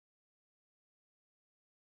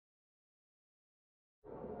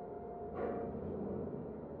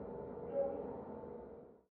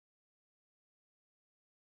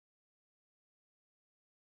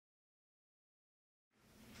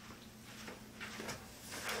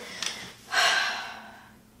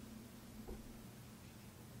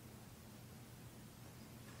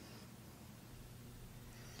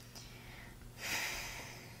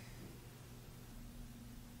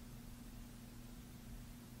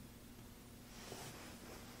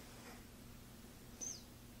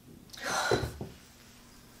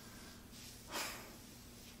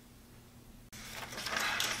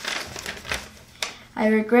I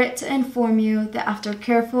regret to inform you that after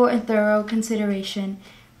careful and thorough consideration,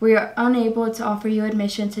 we are unable to offer you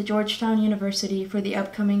admission to Georgetown University for the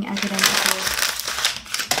upcoming academic year.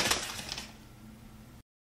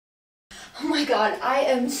 Oh my god, I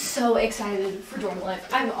am so excited for dorm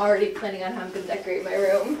life. I'm already planning on how I'm going to decorate my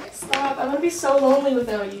room. Stop, I'm gonna be so lonely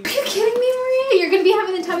without you. Are you kidding me, Maria? You're going to be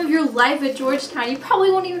having the time of your life at Georgetown. You probably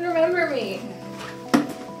won't even remember me.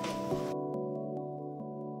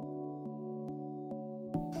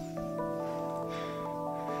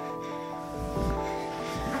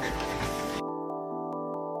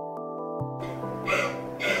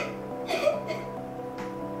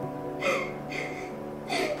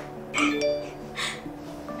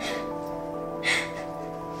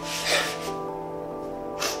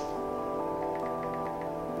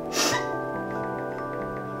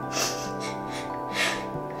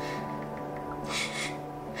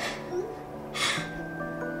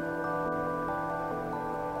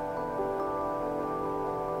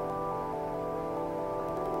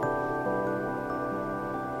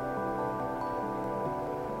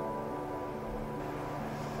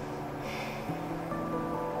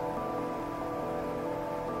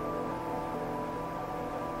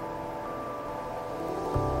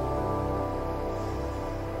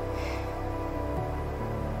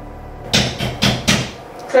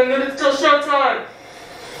 Ten minutes till showtime!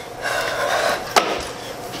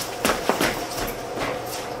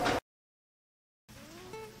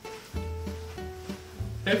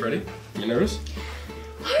 Hey Freddie, you nervous?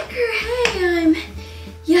 Parker, hey,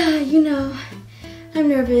 I'm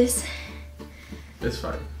nervous. It's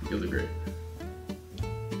fine, you'll do great.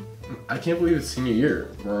 I can't believe it's senior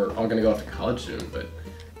year. We're all gonna go off to college soon, but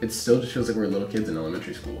it still just feels like we're little kids in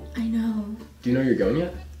elementary school. I know. Do you know where you're going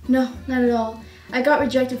yet? No, not at all. I got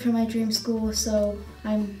rejected from my dream school, so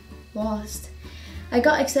I'm lost. I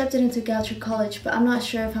got accepted into Goucher College, but I'm not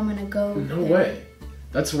sure if I'm gonna go No there. way.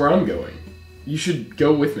 That's where I'm going. You should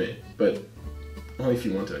go with me, but only if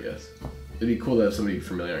you want to, I guess. It'd be cool to have somebody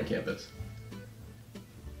familiar on campus.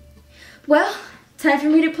 Well, time for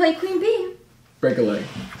me to play Queen Bee. Break a leg.